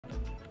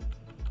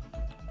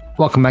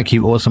Welcome back,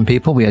 you awesome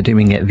people. We are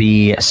doing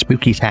the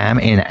spooky time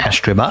in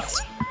Astro Bot.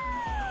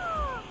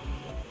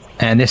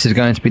 And this is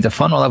going to be the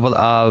final level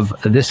of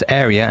this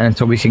area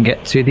until we can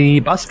get to the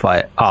boss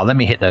fight. Oh, let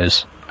me hit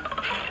those.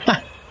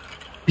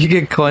 You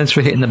get coins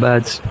for hitting the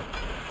birds.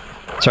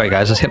 Sorry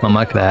guys, just hit my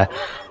mic there.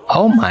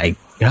 Oh my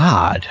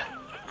god.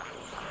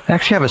 They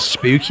actually have a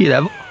spooky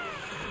level?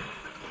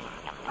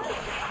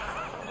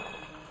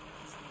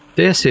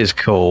 This is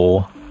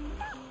cool.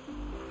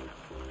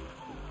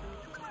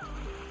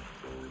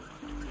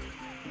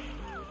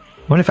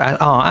 What if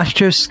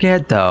Astro's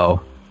scared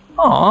though?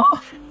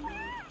 Aw.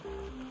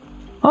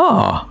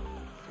 Oh.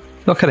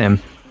 Look at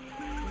him.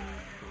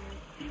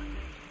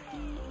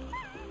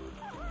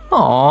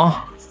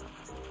 Aw.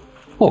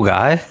 Poor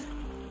guy.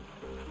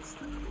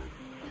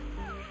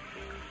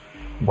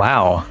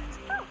 Wow.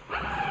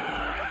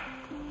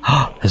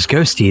 There's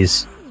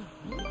ghosties.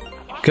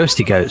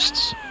 Ghosty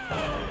ghosts.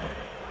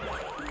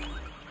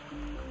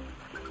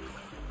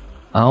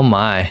 Oh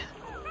my.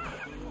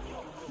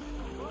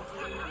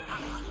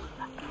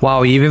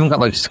 Wow, you've even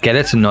got like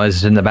skeleton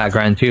noises in the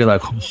background too,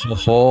 like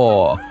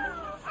oh.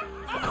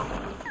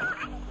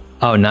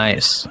 Oh,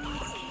 nice.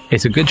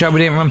 It's a good job we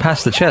didn't run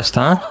past the chest,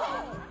 huh?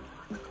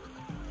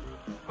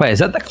 Wait, is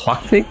that the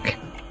clock thing?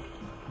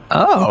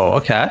 Oh,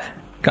 okay.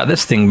 Got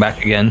this thing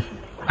back again.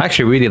 I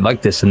actually really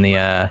like this in the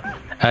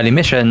early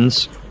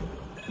missions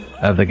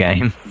of the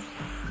game.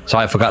 So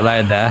I forgot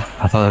that there.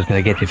 I thought I was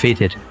going to get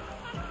defeated.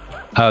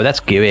 Oh, that's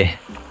gooey.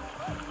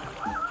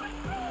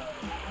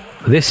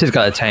 This has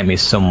got to take me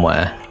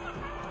somewhere.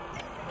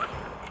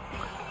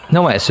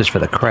 No way, it's just for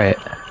the crate.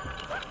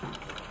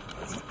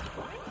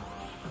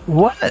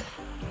 What?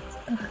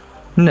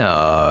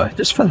 No,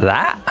 just for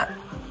that?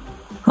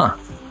 Huh.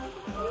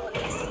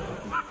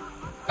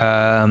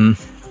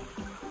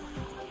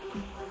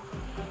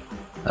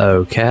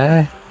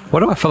 Okay. What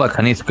do I feel like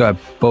I need to go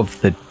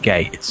above the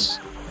gates?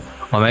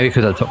 Or maybe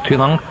because I took too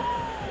long?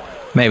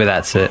 Maybe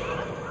that's it.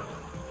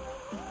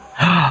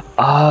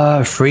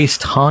 Freeze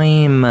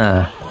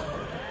time.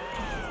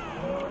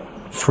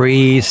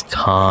 Freeze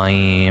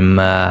time.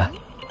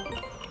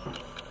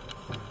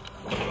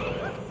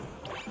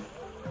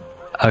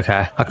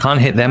 Okay, I can't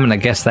hit them and I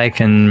guess they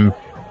can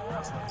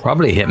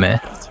probably hit me.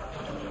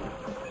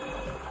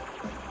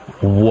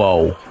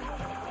 Whoa.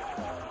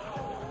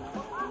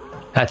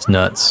 That's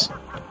nuts.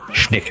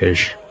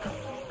 Schnickers.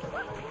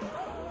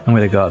 I'm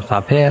gonna go up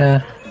top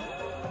here.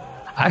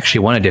 I actually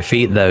want to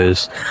defeat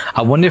those.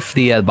 I wonder if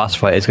the boss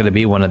fight is going to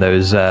be one of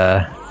those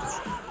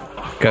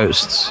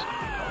ghosts.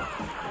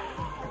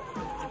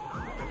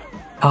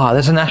 Ah,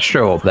 there's an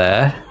Astro up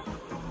there.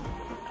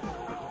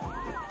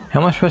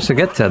 How am I supposed to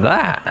get to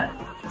that?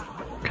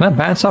 Can I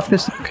bounce off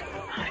this?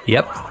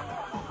 Yep.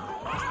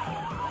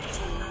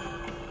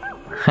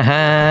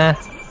 Haha.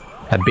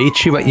 I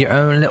beat you at your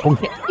own little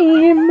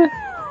game.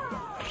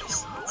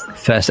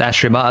 First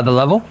Astro Bot of the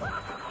level.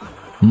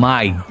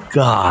 My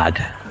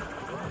god.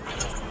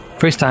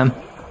 Freeze time.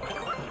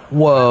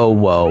 Whoa,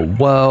 whoa,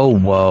 whoa,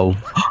 whoa.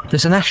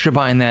 There's an Astro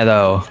Bot in there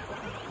though.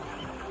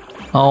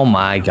 Oh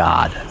my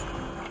god.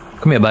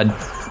 Come here, bud.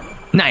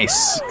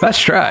 Nice. Let's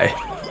try.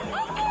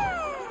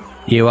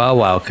 You are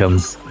welcome.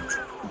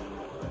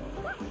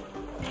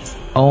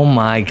 Oh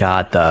my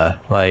god, though.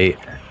 Like...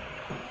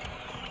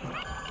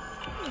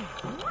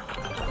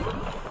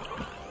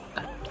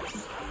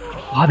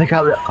 Oh, they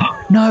got...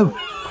 Oh, no!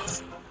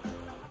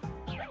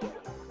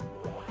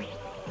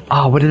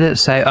 Oh, what did it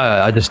say? Oh,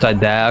 I just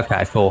died there.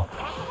 Okay, cool.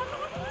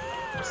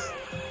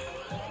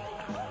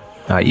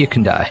 Alright, you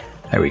can die.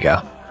 There we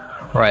go.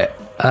 Right.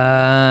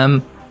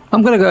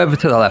 I'm gonna go over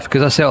to the left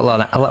because I see a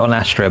little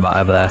Astro Bot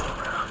over there.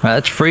 Right,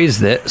 let's freeze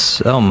this.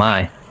 Oh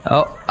my.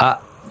 Oh,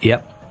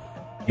 yep.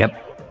 Yep.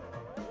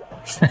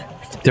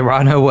 There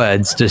are no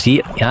words, just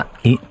yep,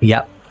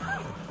 yep.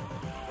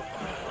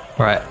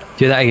 Right,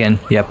 do that again.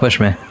 Yeah, push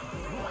me.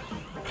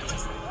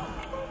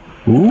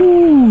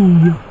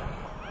 Ooh.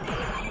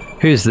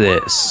 Who's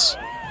this?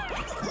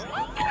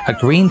 A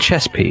green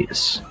chess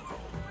piece.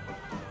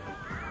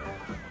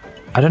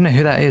 I don't know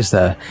who that is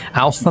though.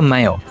 Alpha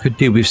male. Could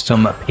do with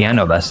some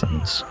piano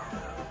lessons.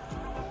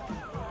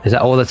 Is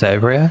that all that's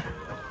over here?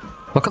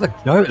 Look at the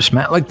ghosts,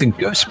 man. Like the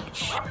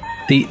ghosts.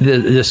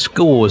 The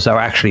schools are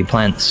actually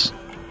plants.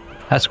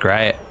 That's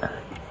great.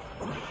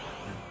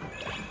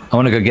 I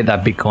want to go get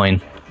that big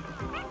coin.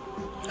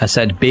 I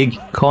said big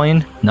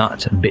coin, not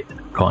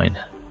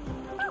Bitcoin.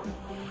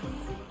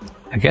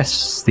 I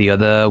guess the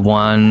other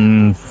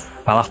one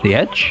fell off the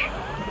edge.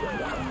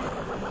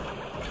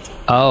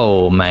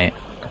 Oh, mate.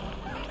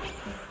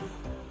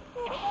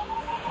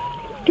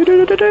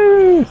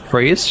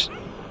 Freeze.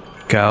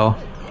 Go.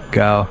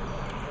 Go.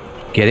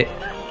 Get it.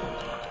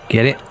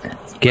 Get it.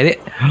 Get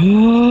it.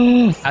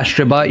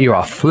 Astro Bot, you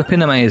are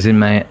flipping amazing,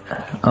 mate.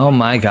 Oh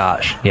my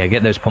gosh. Yeah,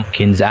 get those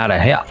pumpkins out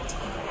of here.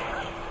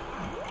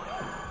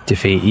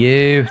 Defeat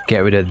you. Get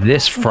rid of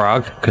this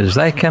frog, because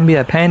they can be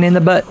a pain in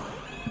the butt.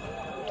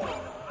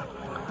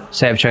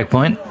 Save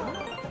checkpoint.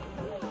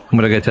 I'm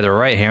going to go to the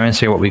right here and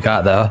see what we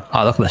got, though.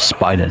 Oh, look at the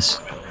spiders.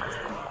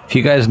 If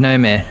you guys know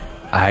me,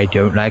 I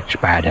don't like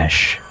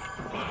Spanish.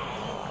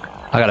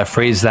 I gotta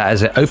freeze that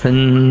as it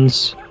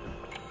opens.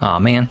 Aw,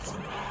 man.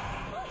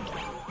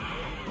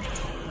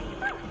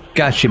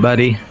 Got you,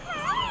 buddy.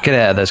 Get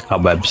out of those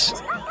cobwebs.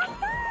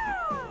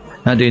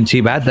 Not doing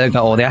too bad though,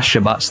 got all the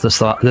Astro Bots this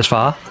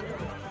far.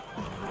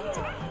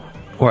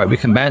 Alright, we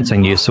can bounce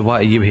on you, so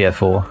what are you here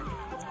for?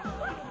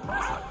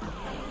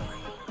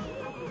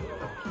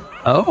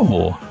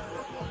 Oh.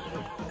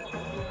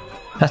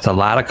 That's a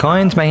lot of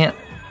coins, man.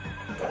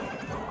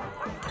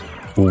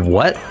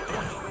 What?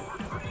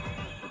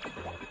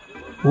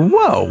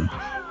 Whoa.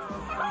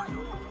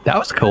 That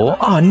was cool.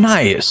 Oh,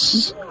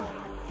 nice.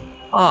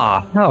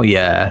 Ah, oh, hell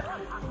yeah.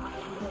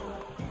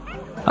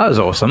 That was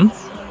awesome.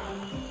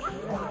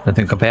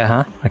 Nothing compare,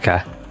 huh?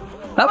 Okay.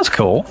 That was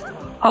cool.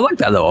 I like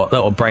that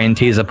little brain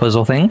teaser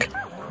puzzle thing.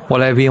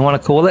 Whatever you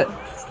want to call it.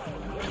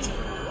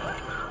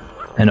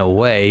 And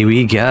away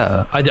we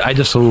go. I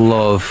just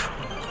love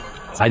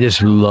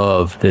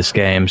this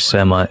game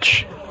so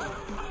much.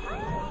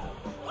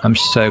 I'm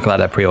so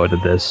glad I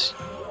pre-ordered this.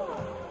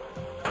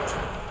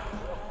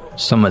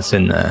 Someone's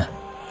in there.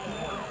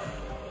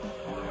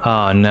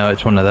 Oh no,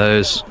 it's one of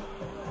those.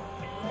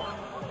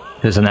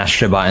 There's an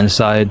Astro Bot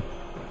inside.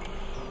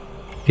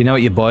 You know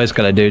what your boy's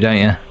gotta do, don't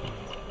you?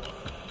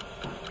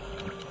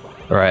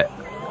 Right.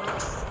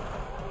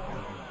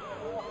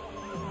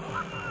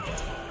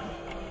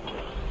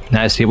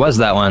 Nice, he was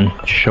that one.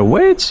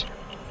 Sweet.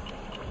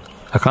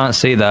 I can't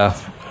see though.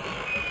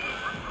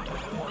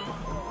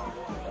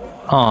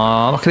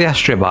 Aw, look at the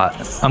Astro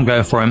Bot. I'm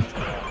going for him.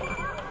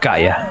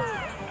 Got ya.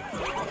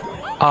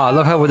 Oh,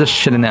 look how we're just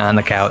chilling out on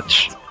the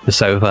couch. The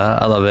sofa.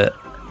 I love it.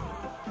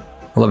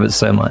 I love it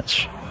so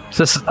much. It's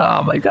just,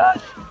 oh my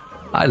god.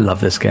 I love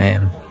this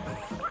game.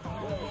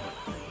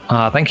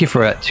 Thank you to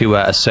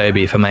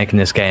Asobi for making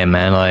this game,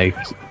 man. Like,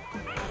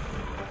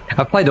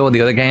 I've played all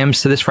the other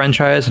games to this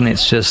franchise, and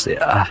it's just,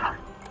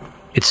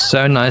 it's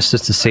so nice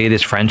just to see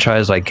this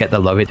franchise like get the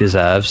love it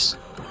deserves.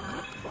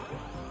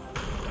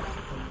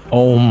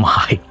 Oh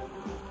my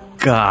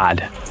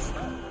god!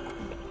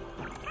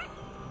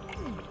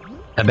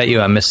 I bet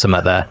you I missed some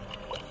out there.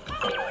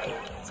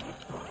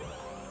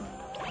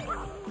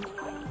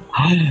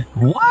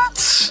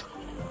 What?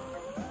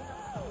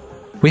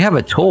 We have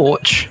a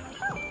torch.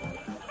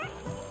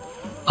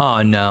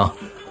 Oh no.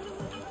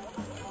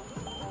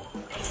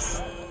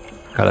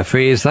 Gotta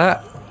freeze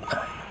that.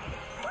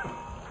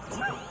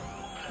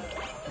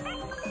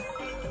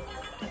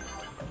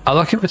 I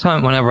like every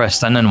time whenever I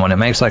stand on one, it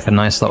makes like a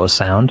nice little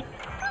sound.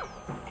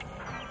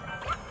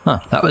 Huh,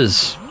 that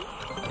was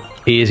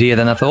easier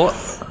than I thought.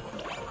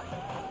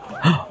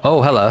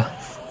 Oh, hello.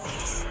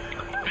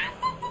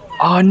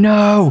 Oh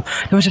no!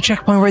 There was a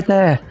checkpoint right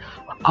there!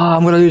 Oh,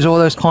 I'm gonna lose all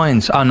those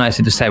coins. Oh nice,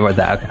 it just stayed right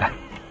there, okay.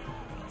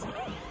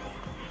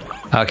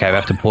 Okay, we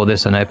have to pull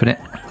this and open it.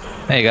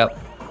 There you go.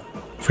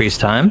 Freeze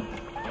time.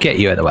 Get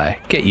you out of the way.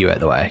 Get you out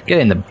of the way. Get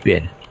in the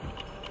bin.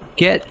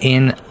 Get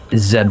in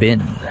the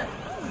bin.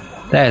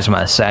 There's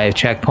my save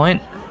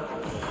checkpoint.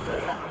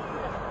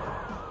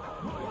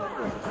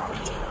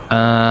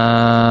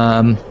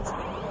 I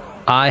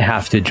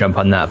have to jump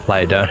on that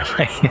play, don't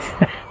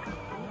I?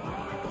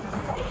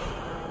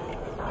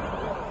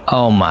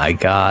 Oh my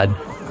god.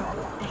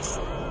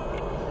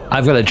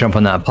 I've got to jump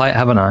on that plate,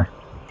 haven't I?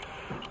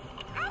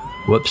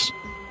 Whoops.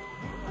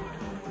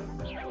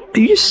 Are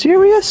you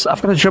serious?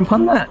 I've got to jump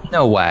on that?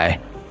 No way.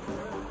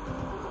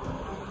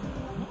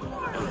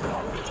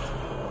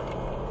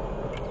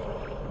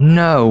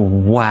 No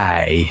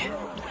way.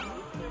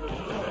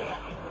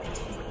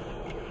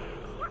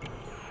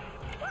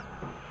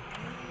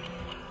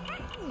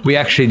 We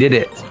actually did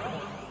it.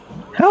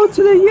 How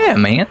did it? Yeah,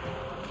 man.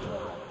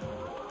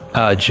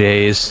 Oh,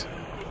 jeez.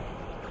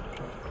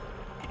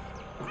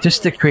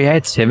 Just the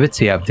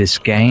creativity of this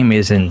game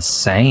is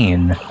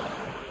insane.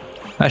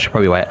 I should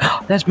probably wait.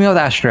 There's me old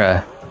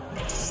Astro.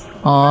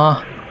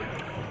 Aww.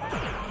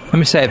 Let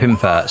me save him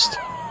first.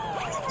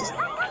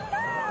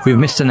 We've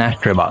missed an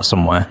Astro Bot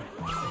somewhere.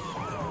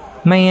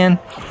 Man.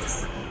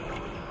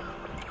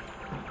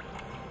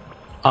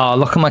 Oh,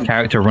 look at my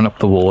character run up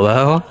the wall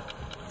though.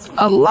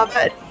 I love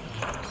it.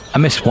 I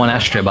missed one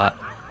Astro Bot.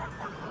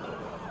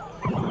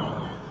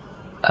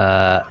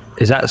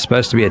 Is that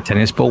supposed to be a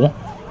tennis ball?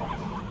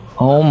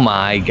 Oh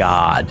my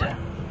god.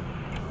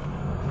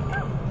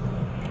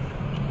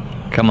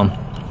 Come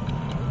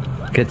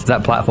on. Get to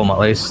that platform at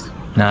least.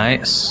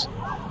 Nice.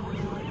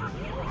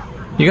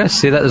 You guys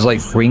see that there's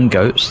like green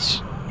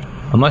ghosts?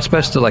 Am I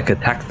supposed to like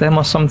attack them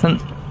or something?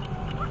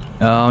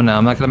 Oh no,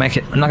 I'm not gonna make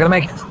it. I'm not gonna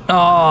make it.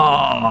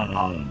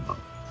 Oh!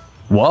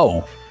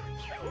 Whoa.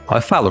 I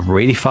fell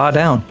really far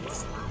down.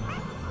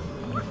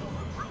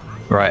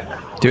 Right,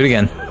 do it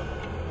again.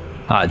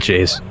 Ah,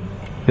 jeez.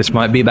 This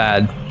might be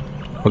bad.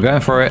 We're going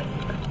for it.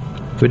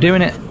 We're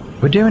doing it.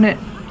 We're doing it.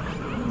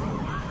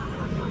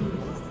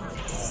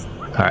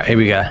 Alright, here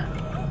we go.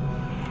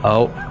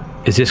 Oh,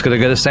 is this gonna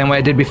go the same way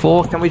I did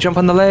before? Can we jump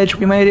on the ledge?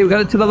 We made it. We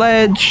got it to the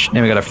ledge.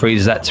 Then we gotta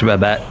freeze that to a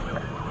bet.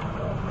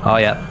 Oh,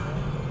 yeah.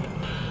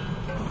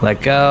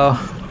 Let go.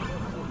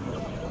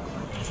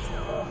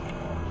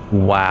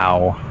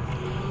 Wow.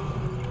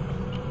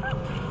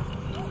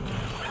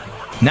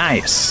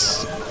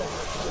 Nice.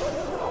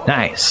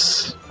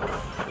 Nice.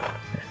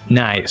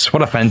 Nice.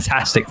 What a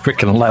fantastic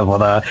freaking level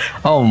there.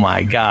 Oh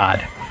my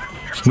god.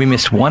 We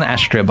missed one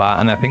Astro Bot,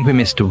 and I think we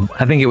missed,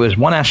 I think it was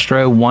one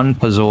Astro, one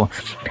puzzle,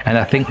 and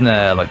I think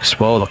the, like,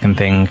 swirl looking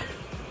thing.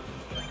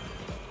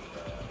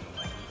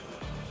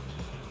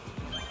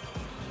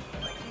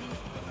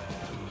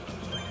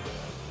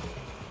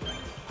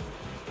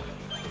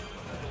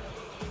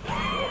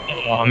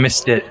 Oh, I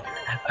missed it.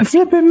 I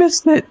flipping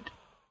missed it.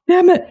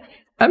 Damn it.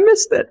 I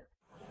missed it.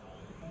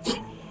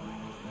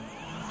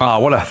 Oh,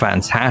 what a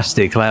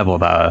fantastic level,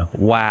 though.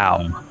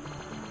 Wow.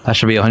 That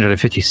should be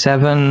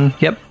 157.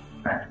 Yep.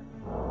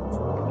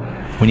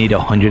 We need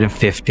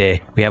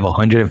 150. We have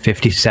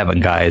 157,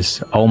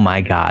 guys. Oh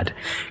my god.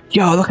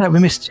 Yo, look at that. We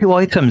missed 2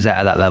 items out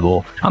of that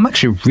level. I'm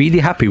actually really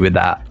happy with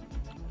that.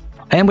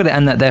 I am going to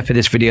end that there for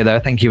this video, though.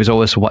 Thank you as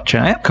always for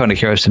watching. I am kind of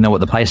curious to know what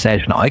the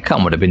PlayStation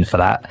icon would have been for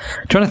that.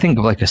 I'm trying to think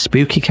of like a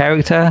spooky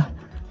character,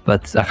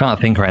 but I can't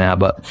think right now.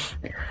 But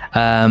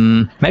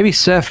maybe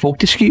Sir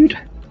Fortescue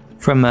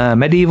from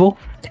Medieval.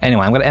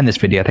 Anyway, I'm going to end this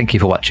video. Thank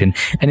you for watching.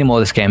 Any more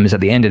of this game is at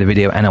the end of the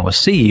video, and I will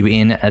see you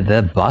in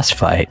the boss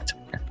fight.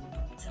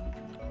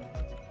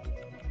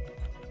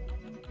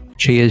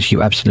 Cheers,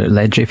 you absolute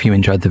ledge. If you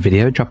enjoyed the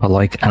video, drop a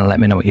like and let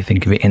me know what you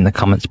think of it in the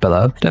comments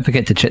below. Don't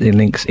forget to check the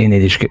links in the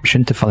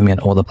description to follow me on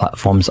all the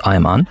platforms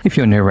I'm on. If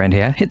you're new around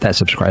here, hit that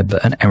subscribe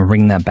button and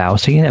ring that bell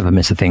so you never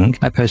miss a thing.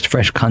 I post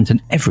fresh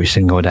content every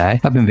single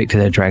day. I've been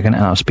VictaTheDragon, and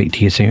I'll speak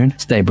to you soon.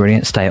 Stay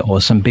brilliant, stay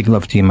awesome. Big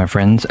love to you, my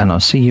friends, and I'll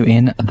see you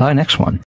in the next one.